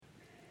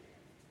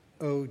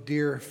O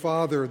dear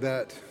Father,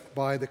 that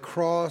by the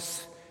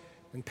cross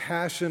and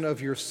passion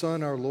of your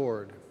Son, our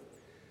Lord,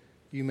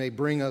 you may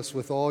bring us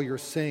with all your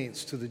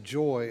saints to the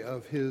joy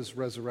of his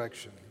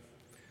resurrection.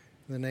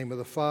 In the name of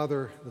the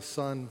Father, the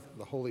Son,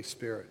 the Holy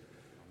Spirit.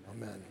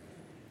 Amen.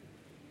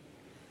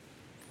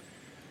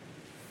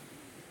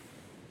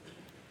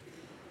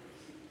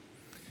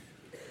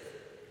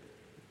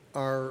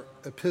 Our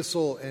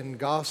epistle and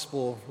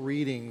gospel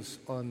readings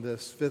on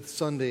this fifth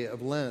Sunday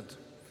of Lent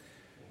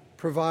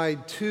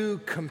provide two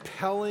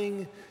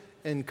compelling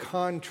and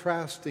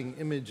contrasting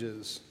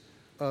images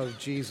of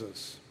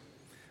Jesus.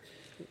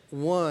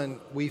 One,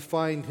 we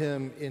find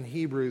him in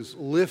Hebrews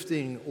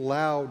lifting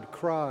loud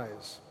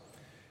cries.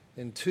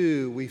 And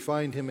two, we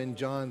find him in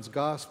John's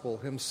gospel,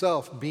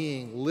 himself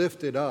being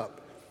lifted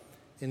up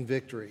in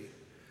victory.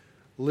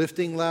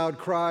 Lifting loud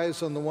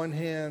cries on the one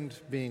hand,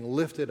 being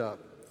lifted up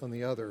on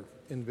the other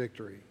in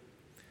victory.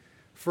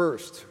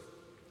 First,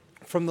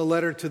 from the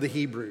letter to the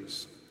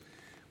Hebrews,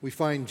 we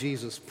find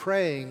Jesus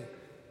praying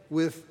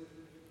with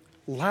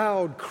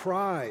loud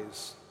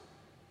cries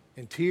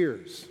and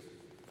tears.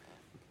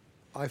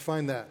 I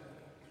find that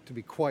to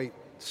be quite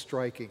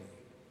striking.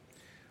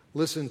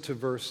 Listen to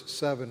verse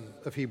 7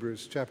 of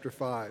Hebrews chapter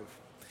 5.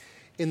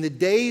 In the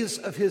days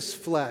of his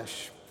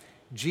flesh,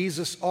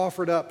 Jesus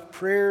offered up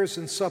prayers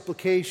and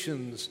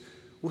supplications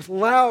with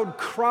loud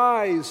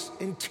cries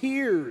and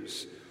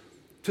tears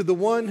to the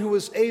one who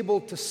was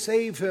able to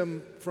save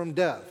him from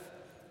death.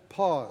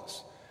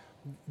 Pause.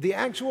 The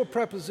actual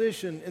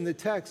preposition in the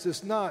text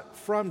is not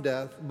from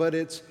death, but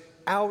it's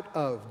out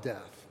of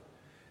death.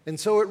 And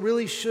so it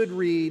really should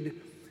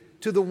read,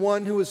 to the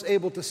one who was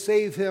able to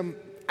save him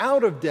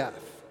out of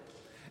death.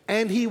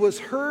 And he was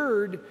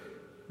heard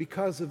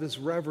because of his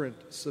reverent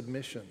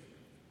submission.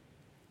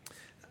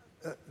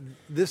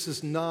 This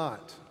is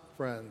not,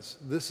 friends,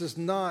 this is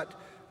not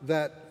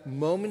that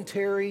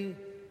momentary,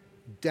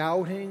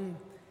 doubting,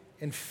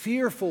 and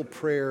fearful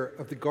prayer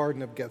of the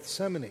Garden of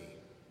Gethsemane.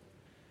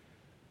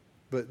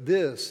 But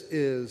this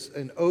is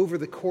an over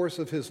the course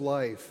of his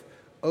life,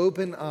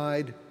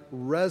 open-eyed,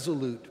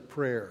 resolute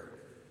prayer.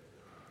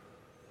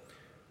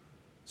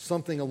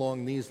 Something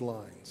along these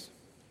lines.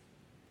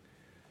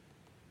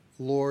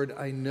 Lord,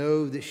 I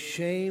know the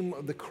shame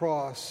of the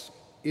cross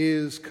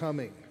is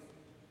coming.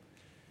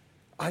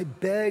 I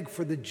beg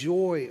for the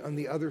joy on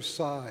the other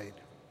side.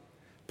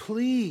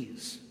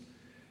 Please,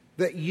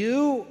 that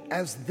you,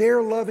 as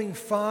their loving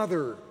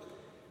Father,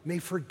 may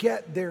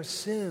forget their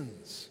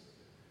sins.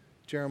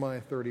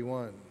 Jeremiah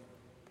 31,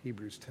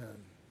 Hebrews 10.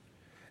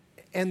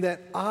 And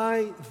that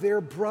I, their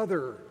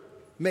brother,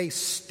 may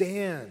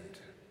stand.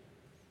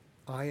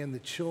 I and the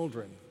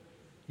children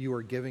you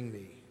are giving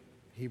me.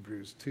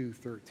 Hebrews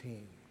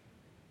 2:13.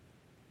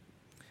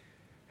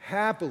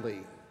 Happily,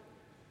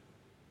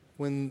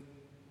 when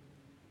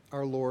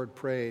our Lord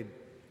prayed,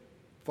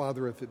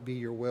 Father, if it be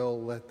your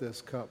will, let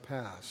this cup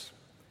pass.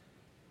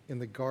 In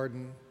the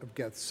Garden of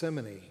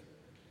Gethsemane,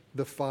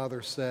 the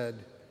Father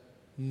said,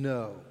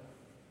 no.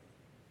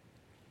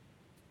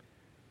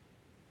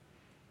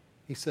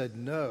 He said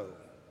no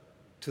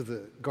to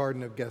the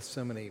Garden of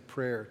Gethsemane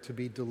prayer to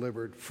be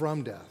delivered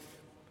from death,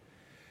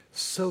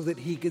 so that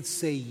he could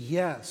say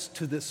yes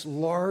to this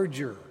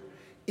larger,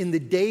 in the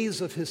days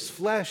of his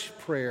flesh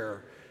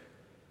prayer,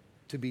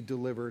 to be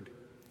delivered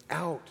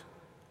out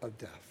of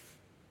death.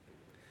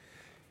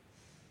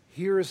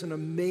 Here is an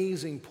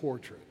amazing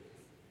portrait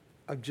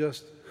of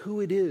just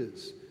who it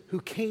is who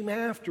came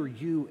after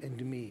you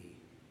and me.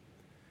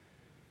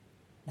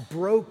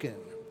 Broken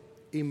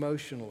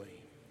emotionally,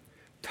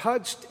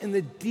 touched in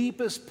the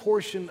deepest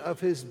portion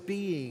of his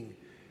being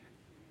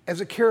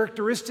as a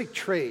characteristic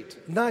trait,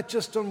 not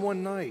just on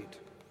one night,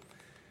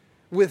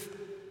 with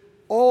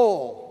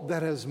all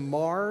that has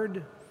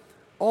marred,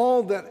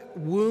 all that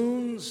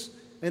wounds,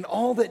 and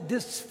all that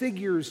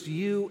disfigures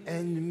you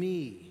and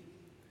me.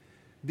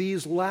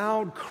 These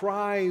loud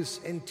cries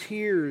and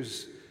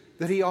tears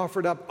that he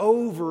offered up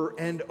over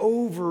and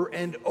over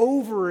and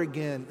over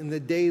again in the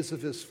days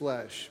of his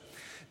flesh,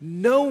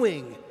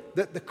 knowing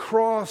that the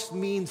cross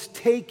means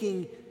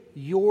taking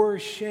your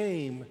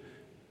shame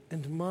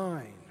and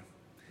mine,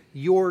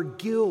 your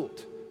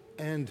guilt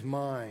and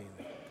mine,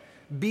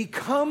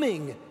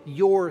 becoming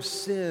your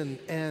sin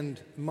and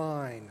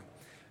mine,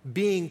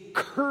 being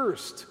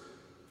cursed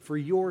for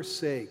your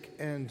sake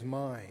and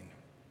mine.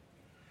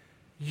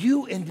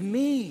 You and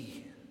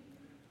me,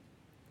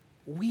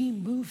 we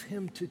move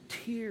him to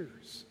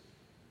tears.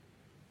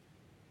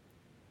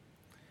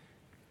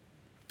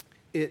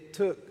 It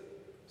took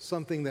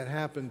something that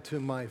happened to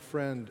my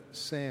friend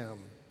Sam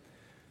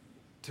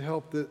to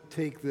help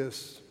take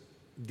this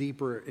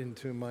deeper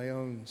into my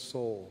own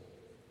soul.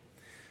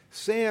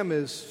 Sam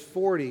is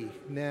 40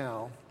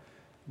 now,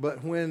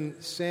 but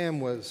when Sam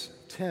was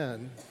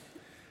 10,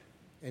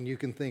 and you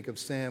can think of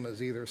Sam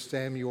as either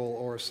Samuel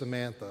or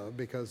Samantha,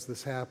 because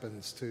this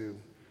happens to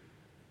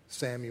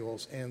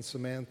Samuels and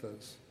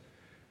Samanthas.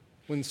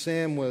 When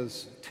Sam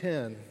was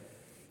 10,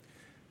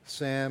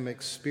 Sam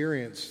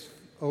experienced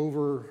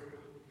over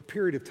a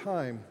period of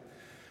time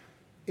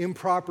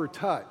improper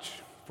touch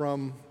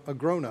from a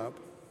grown-up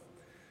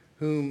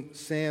whom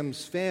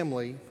Sam's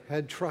family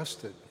had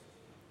trusted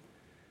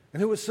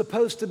and who was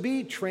supposed to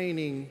be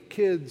training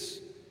kids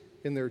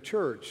in their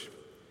church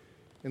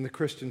in the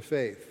Christian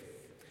faith.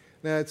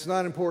 Now, it's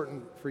not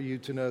important for you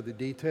to know the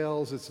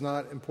details. It's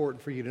not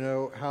important for you to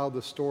know how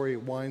the story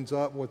winds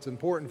up. What's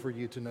important for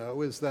you to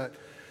know is that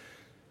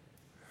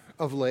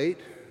of late,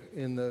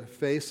 in the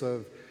face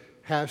of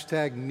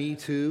hashtag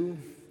 #MeToo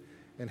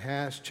and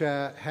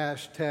hashtag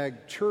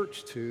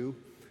 #ChurchToo,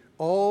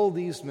 all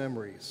these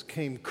memories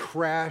came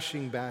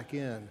crashing back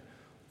in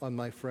on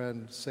my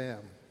friend Sam.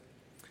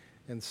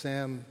 And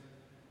Sam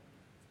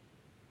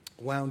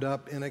wound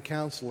up in a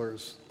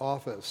counselor's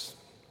office,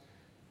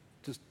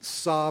 just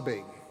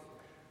sobbing,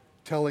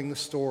 telling the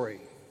story,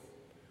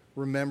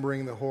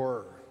 remembering the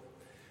horror.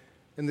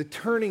 And the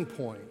turning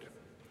point,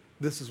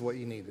 this is what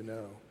you need to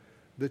know.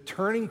 The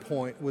turning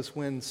point was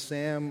when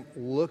Sam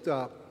looked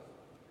up,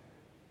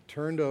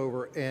 turned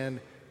over, and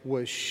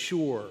was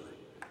sure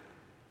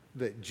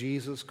that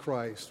Jesus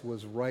Christ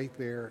was right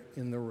there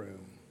in the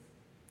room,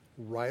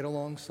 right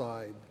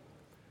alongside,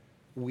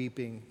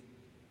 weeping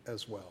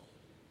as well.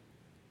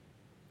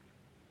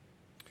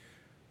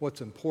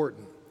 What's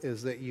important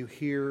is that you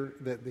hear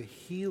that the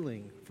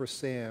healing for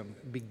Sam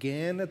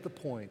began at the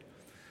point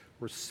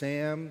where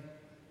Sam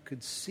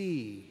could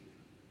see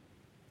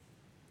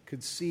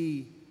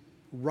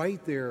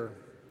right there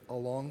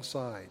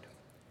alongside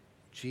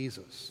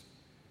Jesus,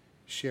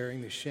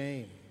 sharing the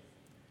shame,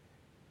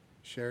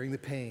 sharing the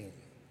pain,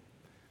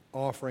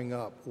 offering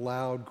up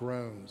loud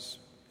groans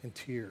and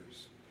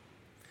tears.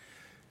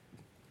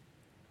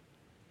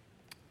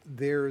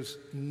 There's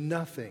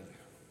nothing,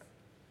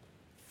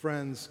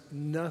 friends,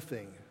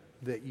 nothing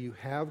that you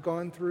have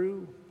gone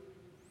through,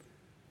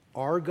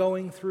 are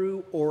going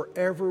through, or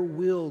ever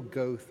will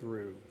go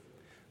through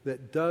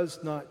that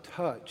does not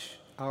touch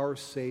our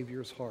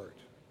Savior's heart.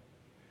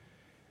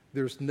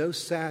 There's no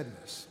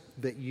sadness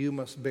that you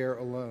must bear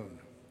alone,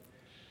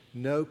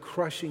 no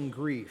crushing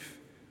grief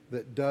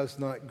that does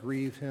not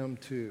grieve him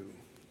too.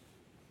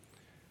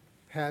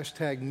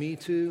 Hashtag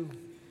 #MeToo,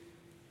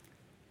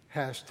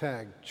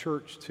 hashtag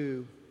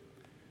 #ChurchToo,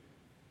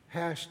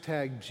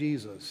 hashtag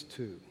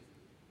JesusToo.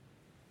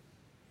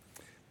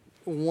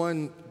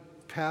 One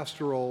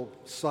pastoral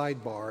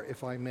sidebar,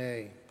 if I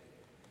may.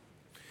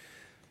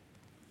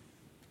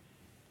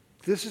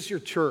 This is your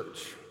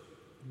church.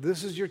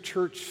 This is your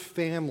church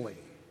family.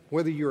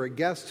 Whether you're a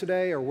guest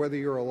today or whether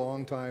you're a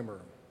long-timer,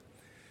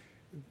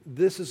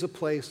 this is a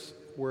place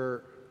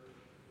where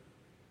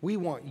we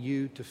want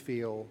you to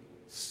feel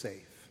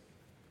safe,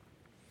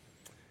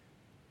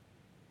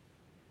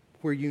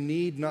 where you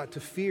need not to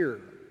fear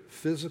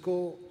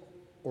physical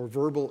or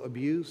verbal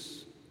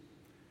abuse,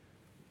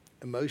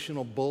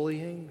 emotional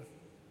bullying,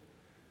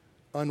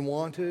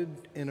 unwanted,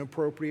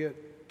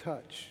 inappropriate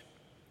touch,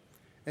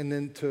 and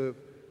then to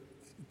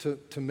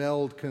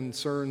meld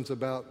concerns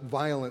about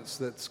violence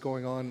that's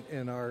going on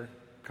in our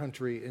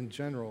country in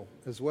general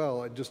as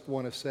well. I just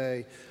want to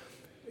say,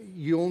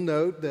 you'll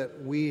note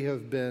that we're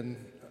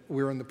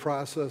in the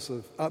process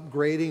of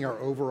upgrading our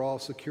overall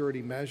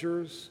security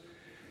measures.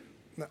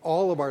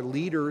 All of our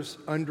leaders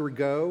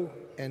undergo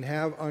and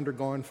have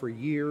undergone for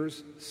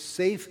years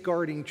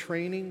safeguarding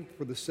training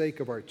for the sake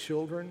of our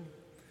children.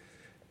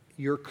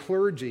 Your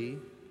clergy,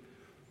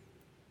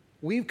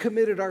 we've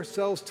committed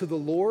ourselves to the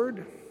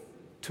Lord,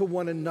 to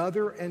one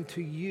another, and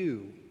to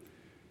you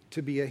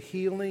to be a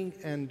healing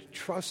and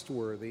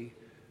trustworthy,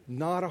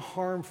 not a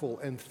harmful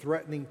and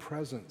threatening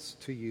presence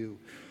to you.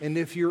 And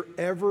if you're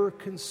ever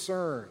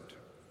concerned,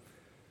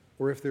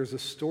 or if there's a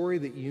story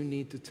that you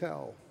need to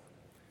tell,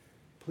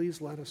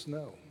 please let us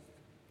know.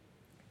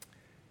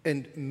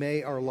 And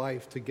may our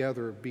life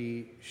together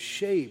be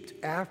shaped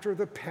after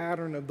the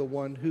pattern of the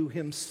one who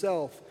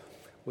himself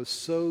was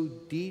so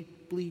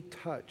deeply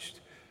touched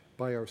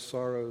by our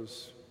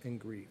sorrows and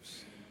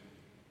griefs.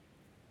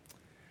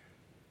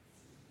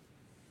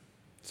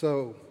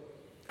 So,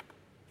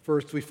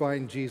 first we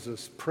find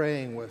Jesus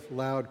praying with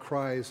loud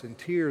cries and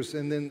tears.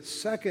 And then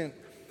second,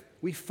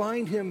 we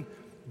find him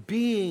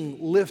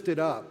being lifted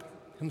up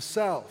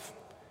himself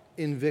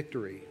in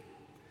victory.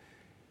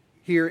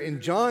 Here in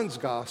John's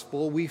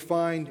gospel, we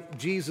find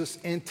Jesus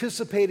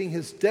anticipating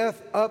his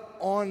death up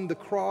on the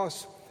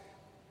cross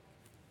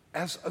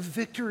as a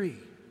victory.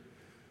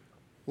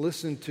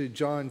 Listen to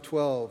John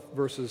 12,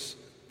 verses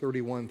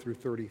 31 through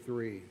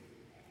 33.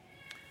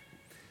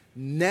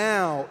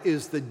 Now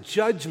is the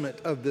judgment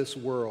of this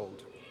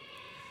world.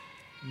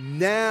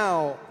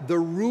 Now the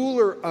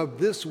ruler of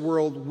this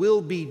world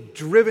will be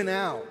driven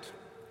out.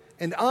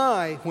 And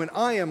I, when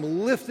I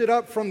am lifted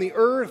up from the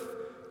earth,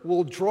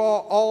 will draw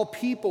all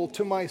people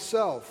to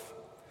myself.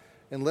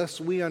 Unless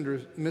we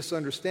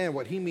misunderstand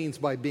what he means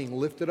by being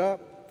lifted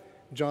up,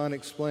 John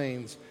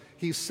explains,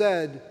 he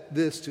said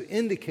this to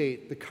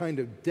indicate the kind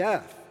of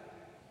death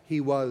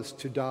he was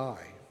to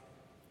die.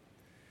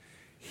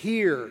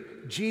 Here,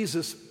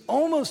 Jesus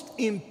almost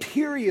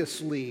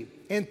imperiously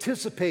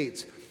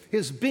anticipates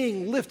his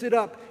being lifted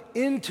up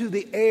into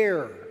the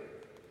air.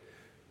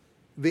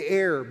 the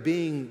air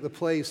being the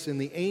place in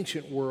the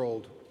ancient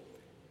world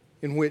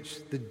in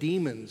which the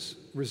demons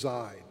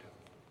reside.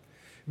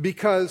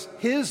 Because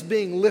his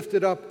being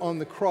lifted up on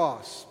the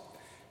cross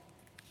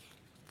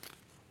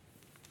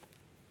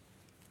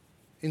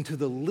into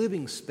the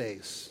living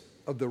space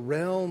of the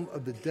realm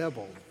of the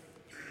devil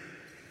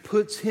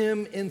puts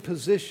him in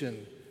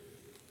position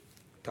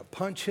to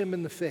punch him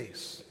in the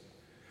face,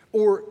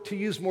 or to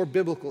use more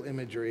biblical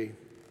imagery,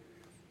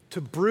 to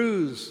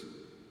bruise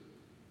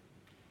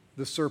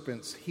the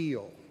serpent's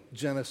heel,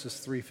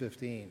 Genesis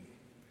 3:15,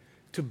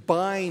 to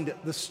bind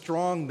the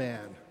strong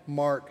man,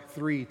 Mark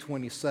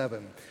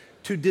 3:27,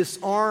 to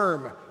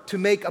disarm, to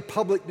make a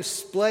public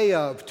display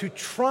of, to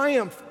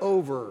triumph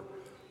over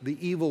the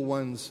evil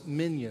one's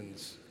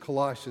minions,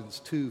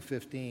 Colossians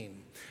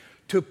 2:15,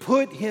 to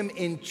put him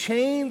in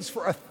chains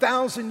for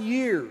 1,000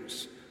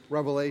 years,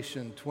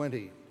 Revelation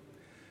 20,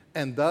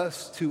 and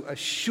thus to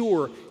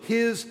assure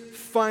his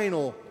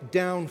final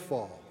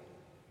downfall.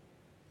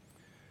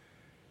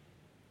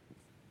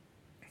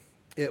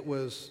 It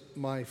was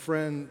my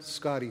friend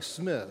Scotty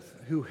Smith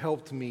who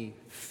helped me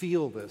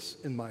feel this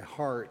in my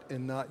heart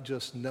and not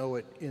just know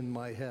it in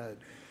my head.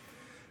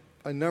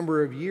 A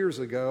number of years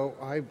ago,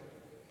 I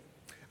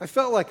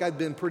felt like I'd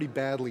been pretty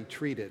badly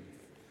treated,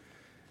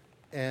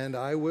 and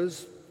I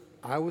was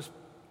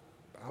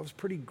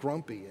pretty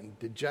grumpy and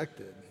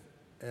dejected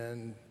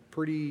and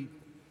pretty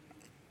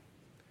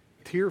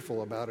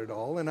tearful about it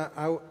all. And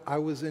I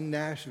was in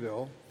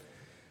Nashville,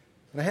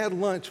 and I had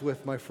lunch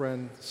with my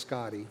friend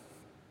Scotty,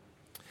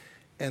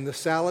 and the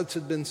salads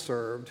had been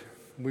served.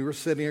 We were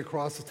sitting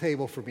across the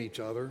table from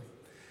each other,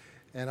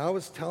 and I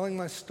was telling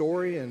my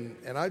story,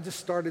 and I just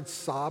started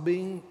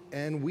sobbing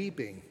and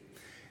weeping.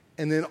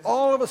 And then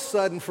all of a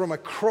sudden, from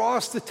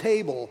across the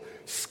table,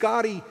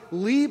 Scotty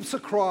leaps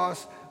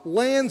across,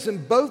 lands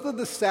in both of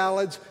the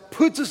salads,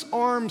 puts his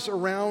arms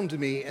around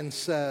me, and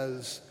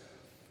says,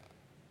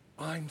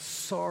 "I'm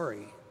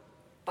sorry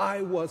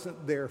I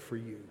wasn't there for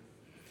you.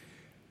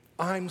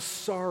 I'm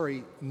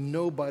sorry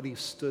nobody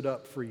stood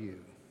up for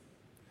you."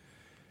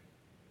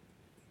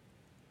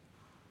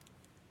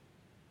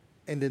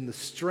 And in the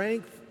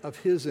strength of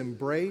his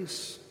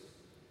embrace,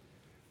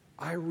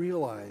 I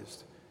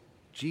realized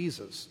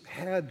Jesus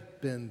had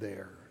been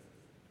there.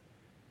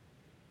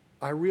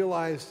 I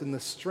realized in the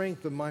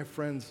strength of my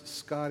friend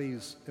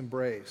Scotty's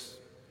embrace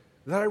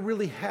that I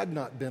really had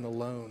not been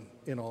alone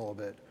in all of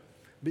it,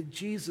 but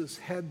Jesus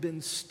had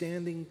been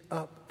standing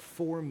up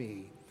for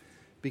me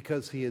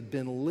because he had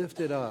been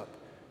lifted up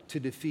to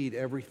defeat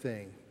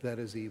everything that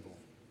is evil.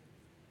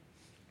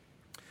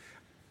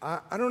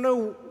 I don't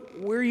know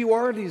where you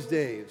are these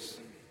days.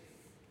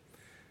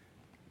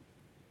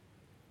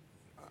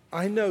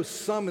 I know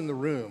some in the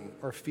room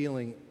are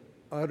feeling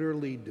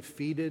utterly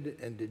defeated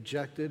and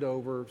dejected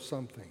over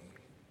something.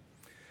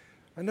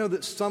 I know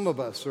that some of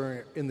us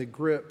are in the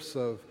grips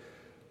of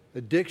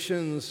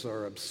addictions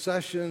or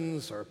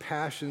obsessions or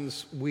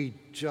passions we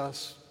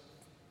just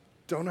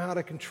don't know how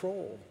to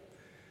control.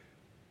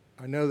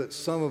 I know that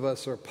some of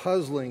us are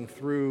puzzling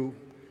through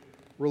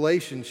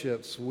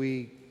relationships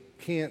we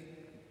can't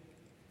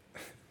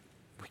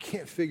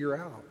figure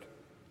out.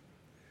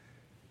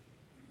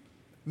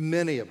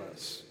 Many of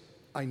us,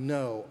 I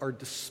know, are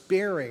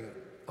despairing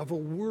of a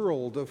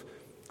world of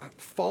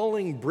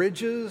falling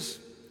bridges,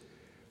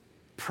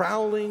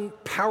 prowling,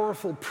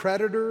 powerful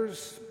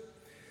predators,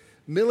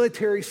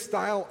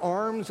 military-style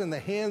arms in the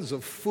hands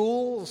of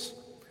fools,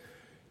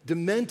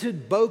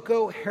 demented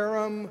Boko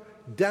Haram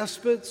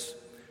despots,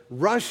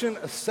 Russian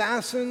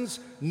assassins,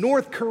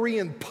 North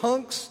Korean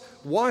punks,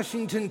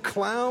 Washington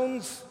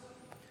clowns.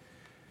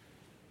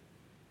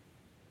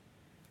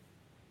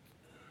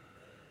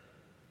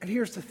 And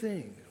here's the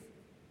thing.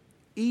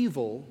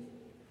 Evil,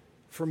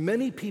 for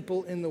many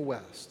people in the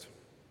West,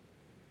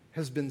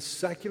 has been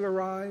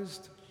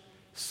secularized,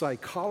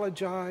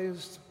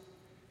 psychologized,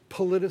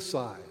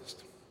 politicized.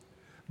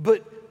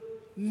 But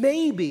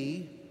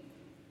maybe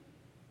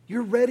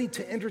you're ready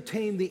to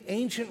entertain the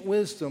ancient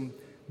wisdom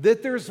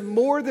that there's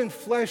more than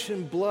flesh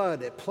and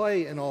blood at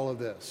play in all of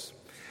this.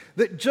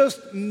 That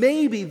just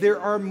maybe there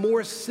are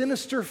more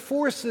sinister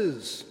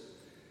forces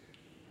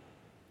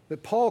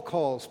that Paul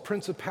calls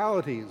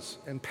principalities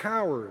and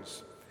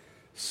powers,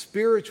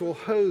 spiritual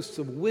hosts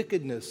of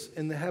wickedness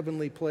in the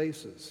heavenly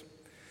places.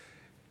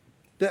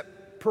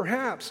 That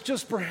perhaps,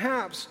 just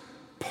perhaps,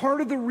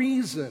 part of the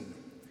reason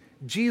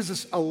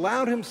Jesus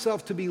allowed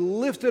himself to be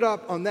lifted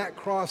up on that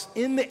cross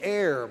in the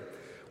air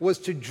was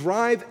to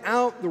drive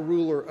out the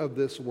ruler of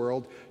this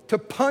world, to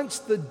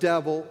punch the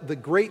devil, the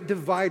great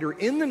divider,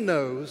 in the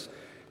nose,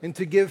 and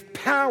to give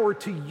power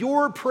to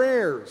your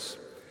prayers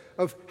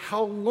of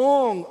how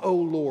long, O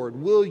Lord,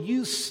 will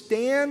you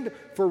stand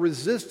for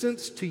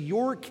resistance to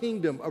your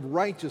kingdom of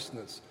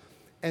righteousness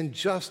and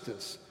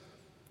justice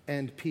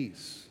and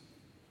peace?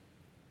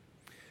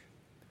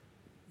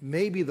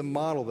 Maybe the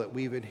model that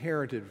we've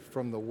inherited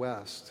from the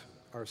West,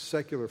 our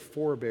secular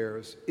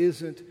forebears,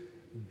 isn't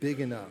big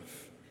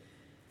enough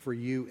for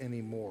you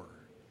anymore.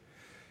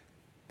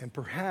 And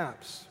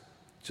perhaps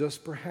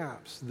just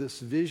perhaps, this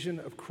vision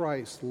of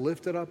Christ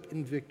lifted up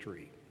in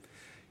victory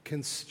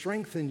can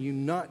strengthen you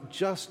not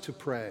just to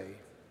pray,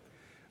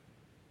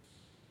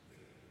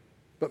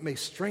 but may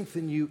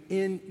strengthen you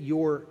in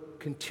your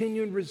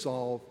continuing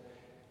resolve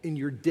in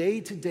your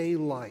day-to-day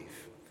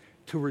life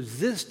to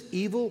resist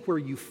evil where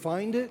you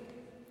find it,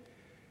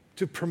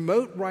 to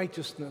promote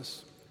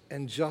righteousness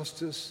and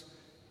justice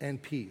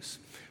and peace.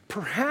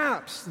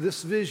 Perhaps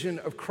this vision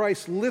of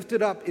Christ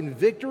lifted up in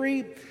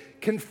victory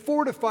can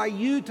fortify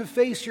you to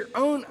face your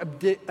own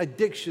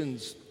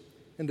addictions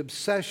and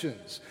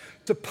obsessions,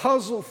 to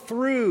puzzle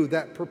through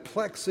that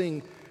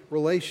perplexing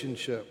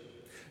relationship,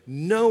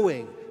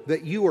 knowing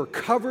that you are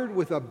covered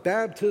with a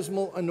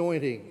baptismal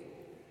anointing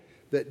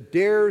that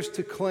dares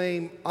to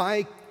claim,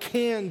 I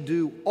can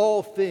do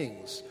all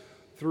things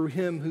through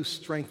him who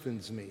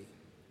strengthens me.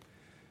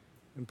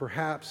 And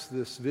perhaps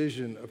this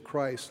vision of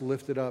Christ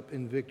lifted up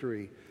in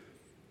victory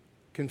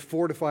can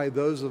fortify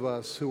those of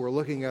us who are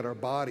looking at our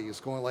bodies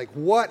going like,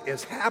 what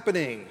is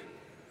happening?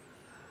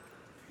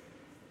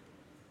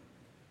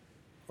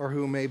 Or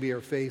who maybe are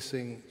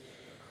facing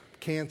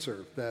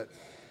cancer that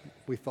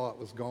we thought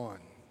was gone.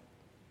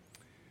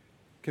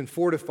 Can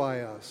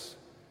fortify us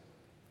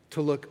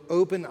to look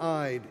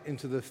open-eyed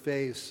into the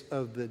face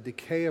of the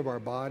decay of our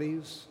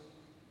bodies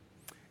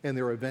and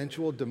their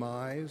eventual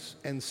demise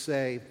and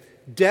say,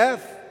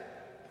 death,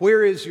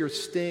 where is your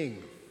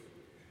sting?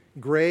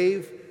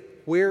 Grave,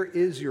 where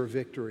is your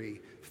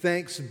victory?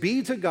 Thanks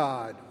be to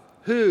God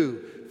who,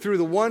 through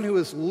the one who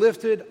is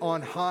lifted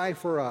on high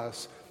for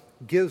us,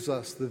 gives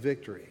us the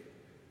victory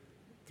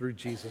through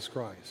Jesus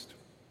Christ.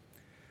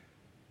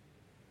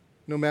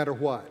 No matter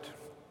what,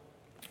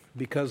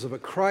 because of a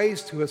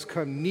Christ who has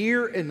come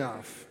near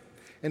enough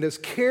and has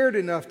cared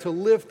enough to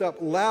lift up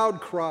loud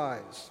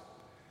cries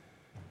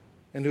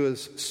and who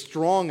is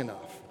strong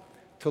enough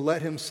to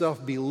let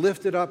himself be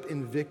lifted up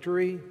in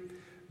victory,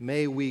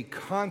 may we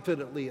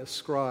confidently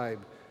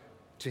ascribe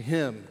to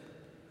him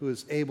who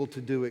is able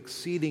to do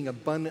exceeding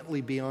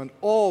abundantly beyond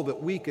all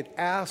that we could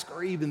ask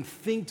or even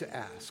think to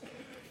ask.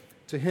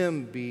 To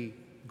him be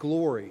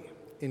glory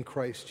in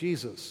Christ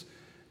Jesus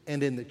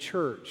and in the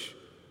church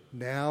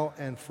now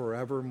and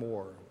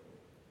forevermore.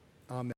 Amen.